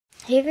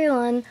Hey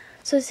everyone,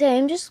 so today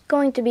I'm just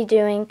going to be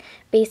doing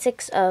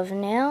basics of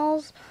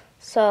nails.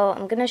 So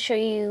I'm going to show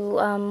you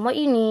what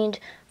you need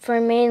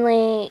for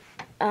mainly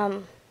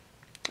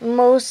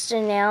most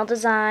nail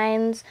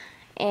designs,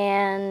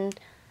 and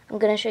I'm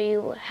going to show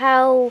you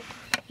how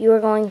you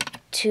are going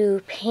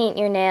to paint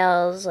your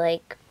nails,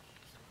 like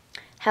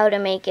how to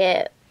make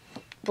it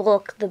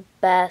look the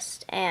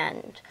best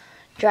and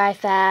dry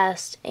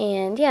fast.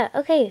 And yeah,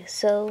 okay,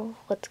 so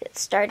let's get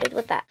started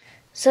with that.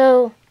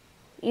 So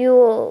you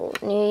will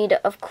need,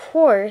 of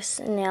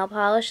course, nail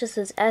polish. This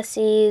is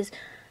Essie's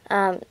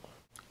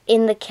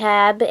In the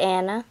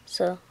Cabana,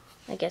 so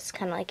I guess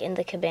kind of like In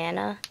the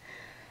Cabana.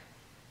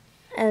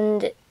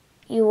 And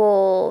you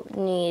will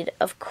need,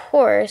 of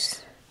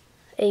course,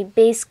 a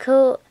base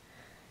coat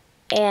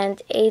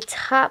and a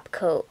top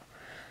coat.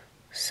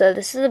 So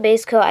this is a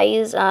base coat. I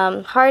use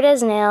Hard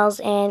as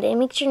Nails, and it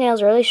makes your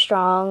nails really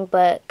strong,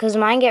 but because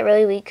mine get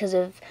really weak because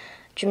of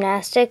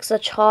gymnastics, the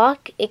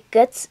chalk, it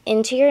gets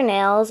into your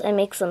nails and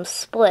makes them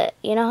split.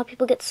 You know how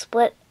people get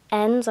split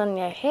ends on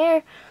their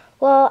hair?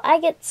 Well, I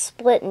get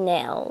split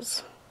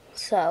nails.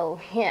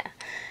 So, yeah.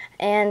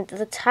 And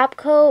the top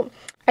coat,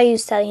 I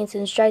use Sally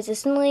Hansen's Dries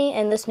Instantly,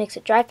 and this makes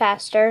it dry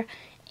faster,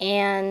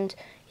 and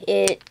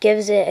it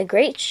gives it a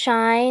great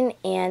shine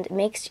and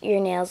makes your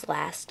nails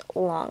last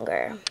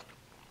longer.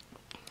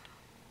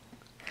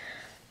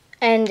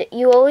 And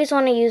you always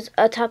want to use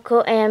a top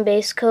coat and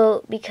base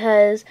coat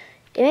because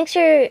it makes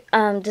your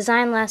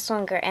design last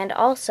longer. And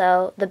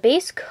also, the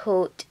base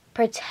coat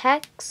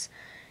protects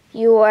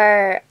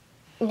your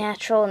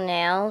natural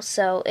nail,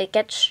 so it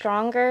gets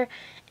stronger,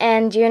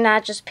 and you're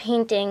not just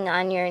painting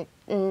on your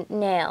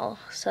nail.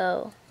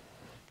 So,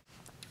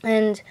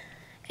 and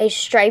a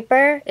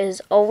striper is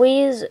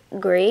always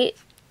great.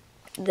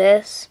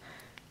 This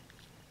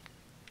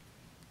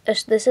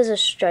is a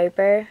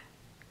striper.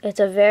 It's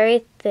a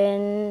very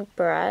thin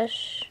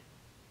brush.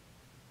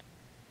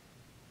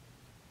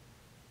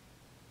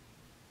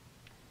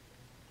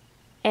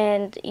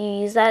 And you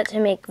use that to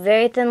make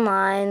very thin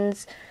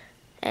lines,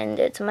 and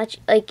it's much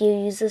like you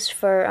use this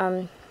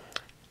for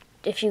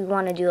if you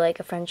want to do like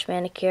a French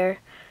manicure.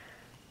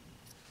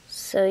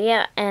 So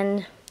yeah,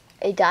 and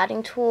a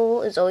dotting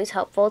tool is always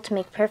helpful to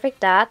make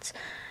perfect dots.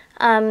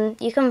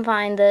 You can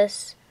find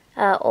this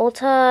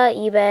Ulta,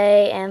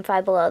 eBay, and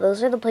Five Below.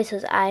 Those are the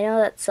places I know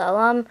that sell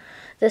them.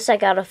 This I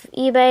got off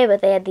eBay, but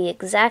they had the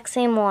exact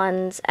same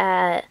ones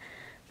at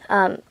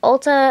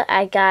Ulta.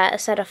 I got a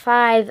set of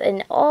 5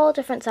 in all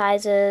different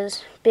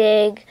sizes.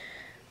 Big,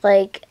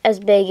 like as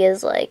big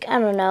as like, I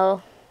don't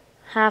know,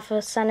 half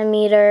a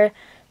centimeter,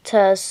 to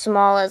as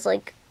small as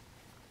like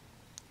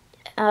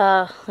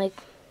a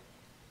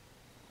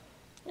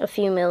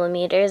few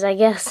millimeters, I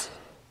guess.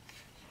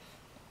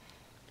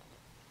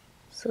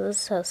 So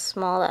this is how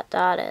small that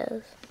dot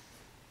is.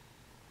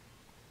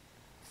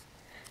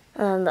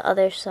 And the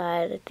other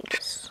side, I think,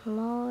 is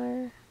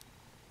smaller.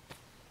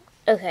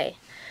 Okay,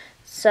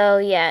 so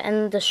yeah,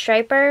 and the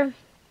striper,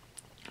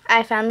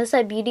 I found this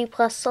at Beauty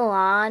Plus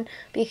Salon,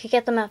 but you could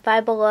get them at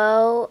Five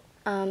Below.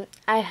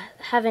 I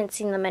haven't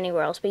seen them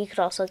anywhere else, but you could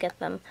also get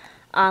them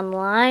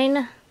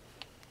online.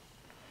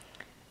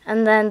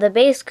 And then the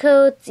base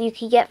coats you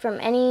can get from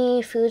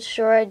any food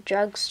store,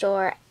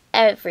 drugstore,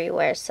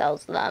 everywhere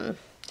sells them.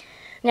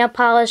 Nail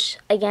polish,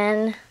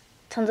 again,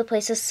 tons of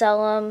places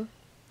sell them.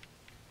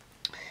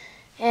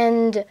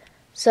 And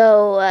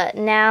so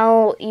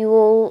now you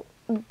will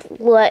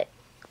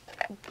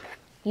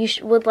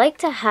would like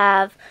to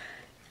have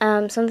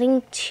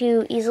something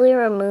to easily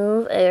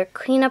remove or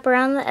clean up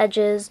around the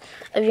edges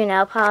of your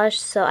nail polish.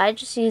 So I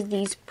just use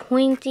these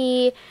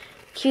pointy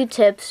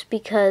Q-tips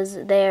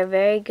because they are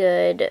very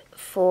good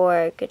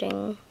for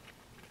getting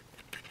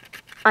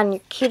on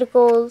your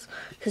cuticles,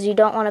 because you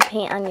don't want to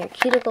paint on your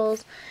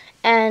cuticles.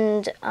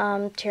 And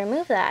to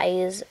remove that, I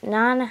use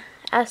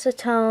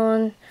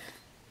non-acetone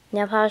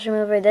nail polish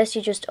remover. This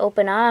you just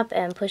open up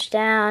and push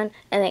down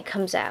and it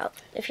comes out,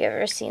 if you've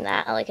ever seen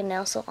that at like a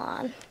nail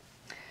salon.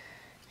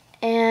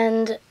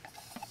 And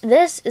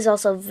this is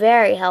also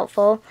very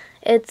helpful.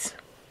 It's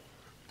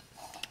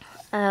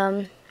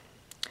nail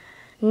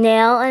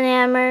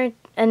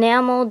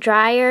enamel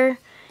dryer.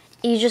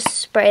 You just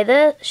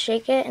spray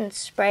shake it and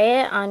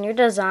spray it on your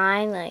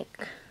design,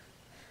 like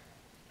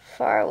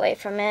far away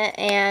from it,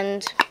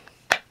 and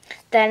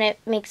then it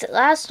makes it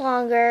last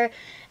longer,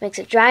 makes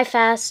it dry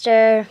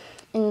faster.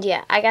 And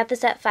yeah, I got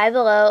this at Five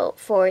Below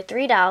for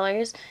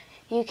 $3.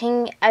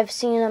 I've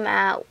seen them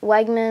at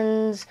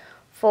Wegmans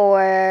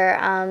for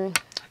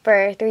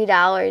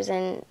 $3,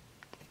 and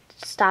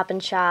Stop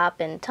and Shop,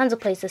 and tons of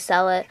places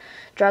sell it,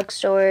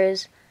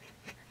 drugstores.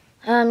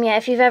 Yeah,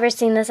 if you've ever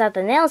seen this at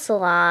the nail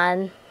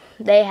salon,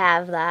 they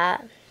have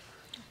that.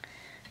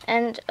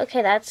 And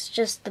okay, that's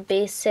just the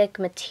basic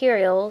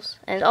materials.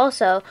 And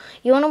also,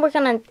 you want to work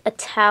on a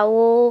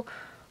towel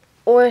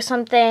or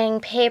something,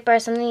 paper,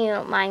 something you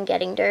don't mind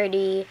getting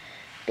dirty,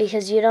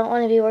 because you don't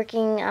want to be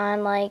working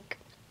on like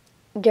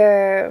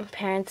your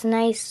parents'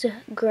 nice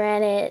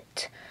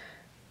granite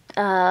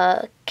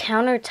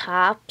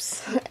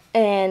countertops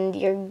and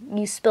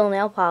you spill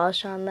nail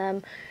polish on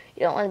them.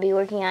 You don't want to be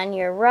working on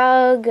your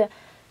rug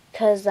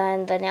because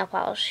then the nail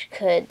polish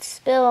could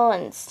spill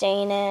and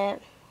stain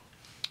it.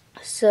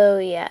 So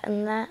yeah,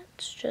 and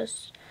that's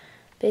just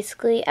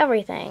basically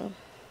everything.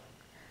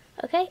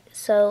 Okay,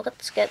 so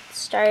let's get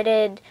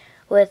started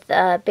with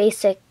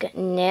basic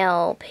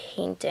nail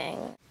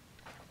painting.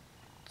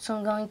 So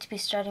I'm going to be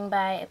starting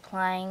by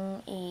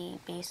applying a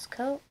base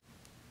coat.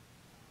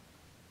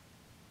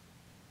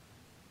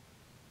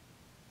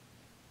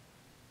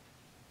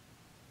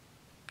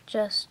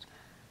 Just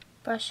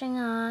brushing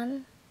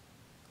on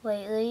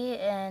lightly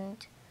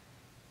and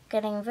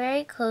getting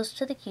very close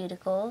to the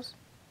cuticles.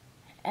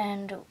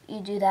 And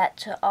you do that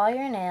to all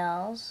your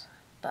nails,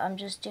 but I'm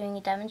just doing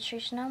a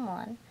demonstration on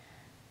one.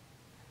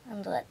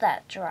 And let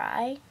that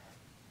dry.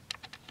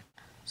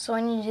 So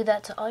when you do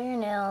that to all your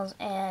nails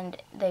and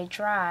they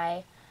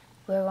dry,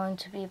 we're going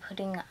to be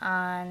putting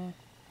on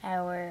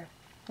our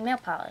nail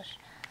polish.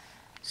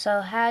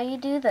 So how you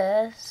do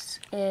this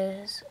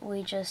is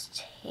we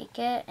just take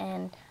it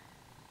and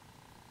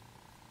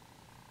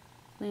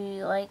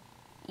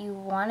you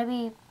want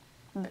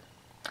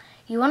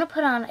to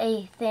put on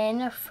a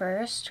thin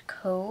first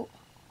coat.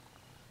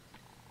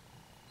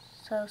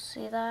 So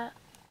see that?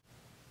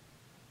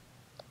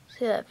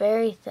 See that?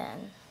 Very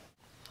thin.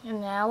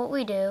 And now what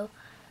we do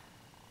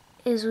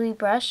is we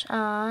brush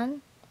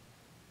on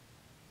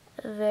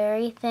a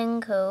very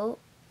thin coat.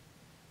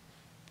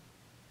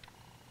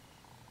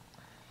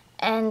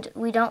 And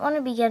we don't want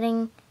to be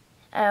getting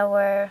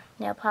our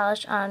nail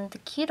polish on the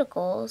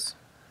cuticles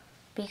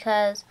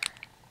because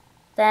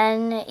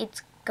then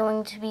it's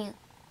going to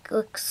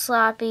look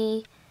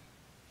sloppy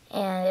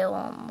and it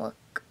won't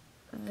look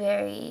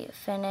very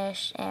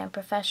finished and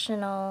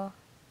professional.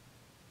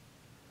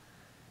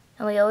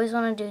 And we always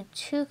want to do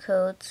 2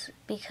 coats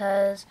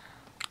because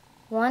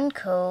 1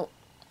 coat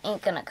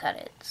ain't gonna cut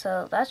it.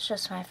 So that's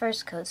just my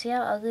first coat. See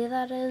how ugly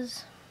that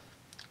is?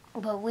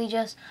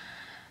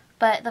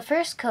 But the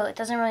first coat, it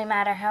doesn't really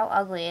matter how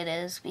ugly it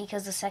is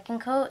because the second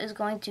coat is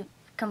going to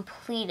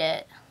complete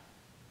it.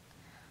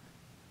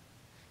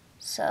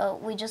 So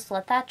we just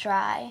let that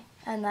dry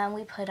and then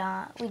we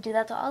do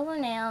that to all our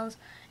nails,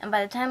 and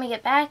by the time we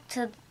get back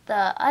to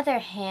the other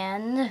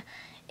hand,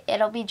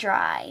 it'll be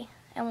dry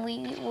and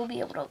we will be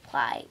able to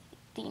apply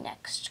the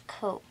next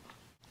coat.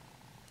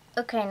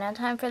 Okay, now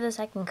time for the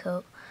second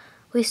coat.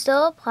 We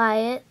still apply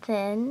it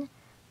thin,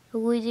 but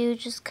we do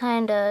just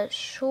kind of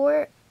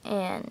short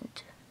and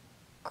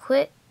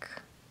quick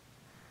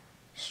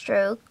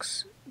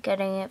strokes,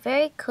 getting it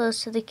very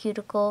close to the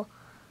cuticle,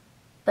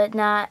 but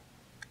not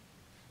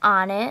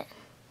on it.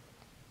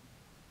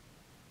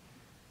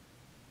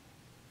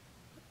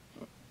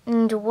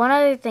 And one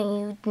other thing,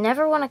 you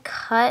never want to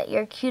cut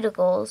your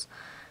cuticles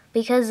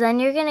because then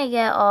you're going to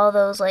get all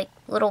those like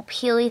little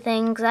peely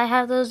things. I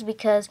have those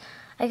because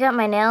I got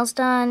my nails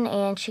done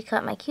and she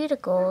cut my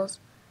cuticles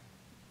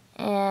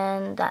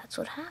and that's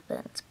what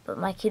happens. But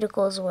my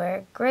cuticles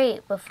were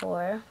great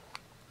before.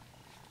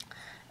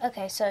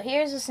 Okay, so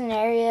here's a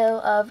scenario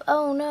of,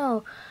 oh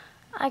no,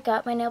 I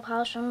got my nail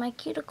polish on my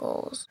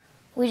cuticles.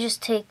 We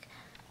just take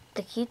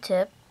the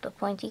Q-tip, the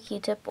pointy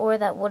Q-tip, or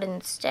that wooden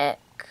stick,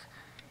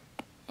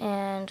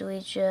 and we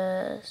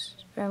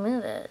just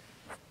remove it.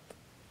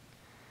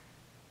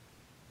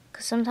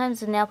 Because sometimes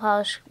the nail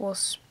polish will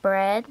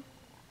spread.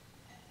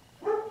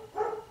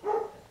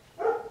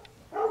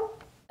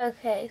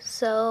 Okay,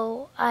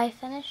 so I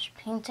finished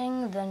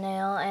painting the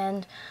nail,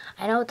 and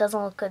I know it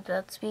doesn't look good, but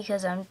that's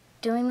because I'm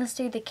doing this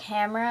through the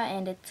camera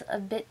and it's a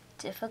bit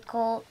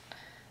difficult,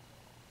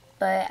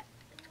 but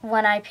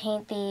when I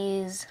paint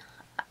these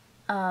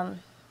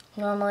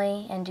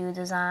normally and do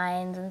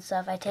designs and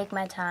stuff, I take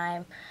my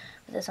time.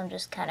 With this I'm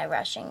just kind of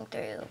rushing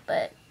through,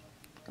 but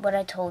what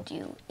I told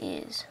you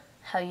is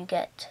how you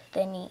get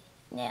the neat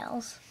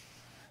nails.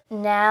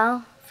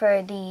 Now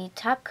for the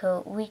top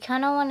coat, we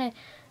kind of want to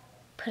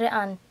put it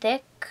on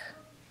thick,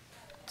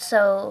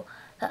 so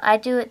I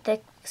do it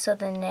thick so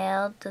the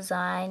nail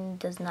design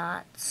does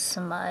not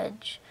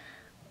smudge,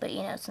 but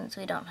you know, since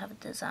we don't have a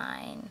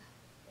design,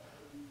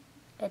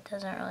 it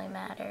doesn't really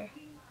matter.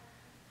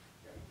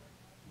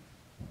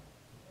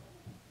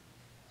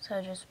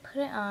 So just put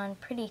it on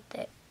pretty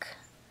thick,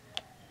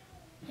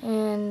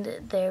 and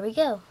there we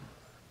go.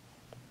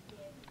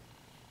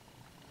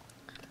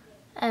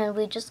 And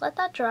we just let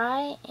that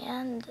dry,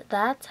 and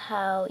that's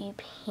how you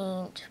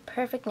paint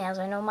perfect nails.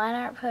 I know mine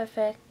aren't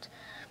perfect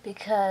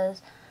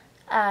because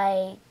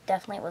I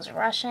definitely was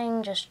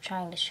rushing, just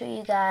trying to show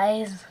you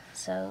guys.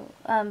 So,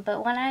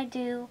 but when I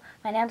do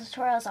my nail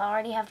tutorials, I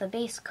already have the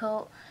base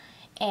coat,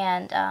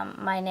 and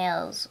my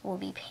nails will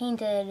be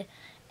painted,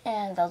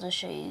 and I'll just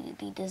show you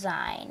the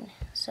design.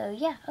 So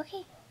yeah,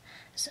 okay.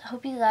 So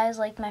hope you guys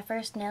liked my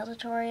first nail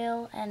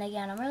tutorial, and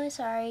again, I'm really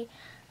sorry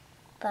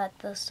that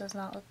this does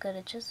not look good.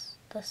 It just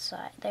the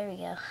side. There we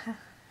go.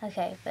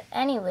 Okay, but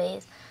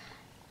anyways,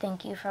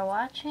 thank you for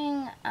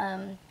watching.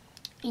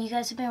 You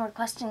guys have been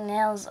requesting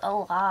nails a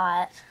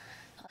lot.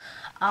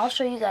 I'll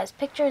show you guys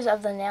pictures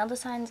of the nail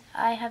designs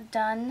I have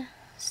done.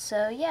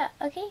 So yeah,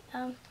 okay,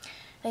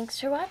 thanks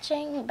for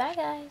watching. Bye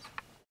guys.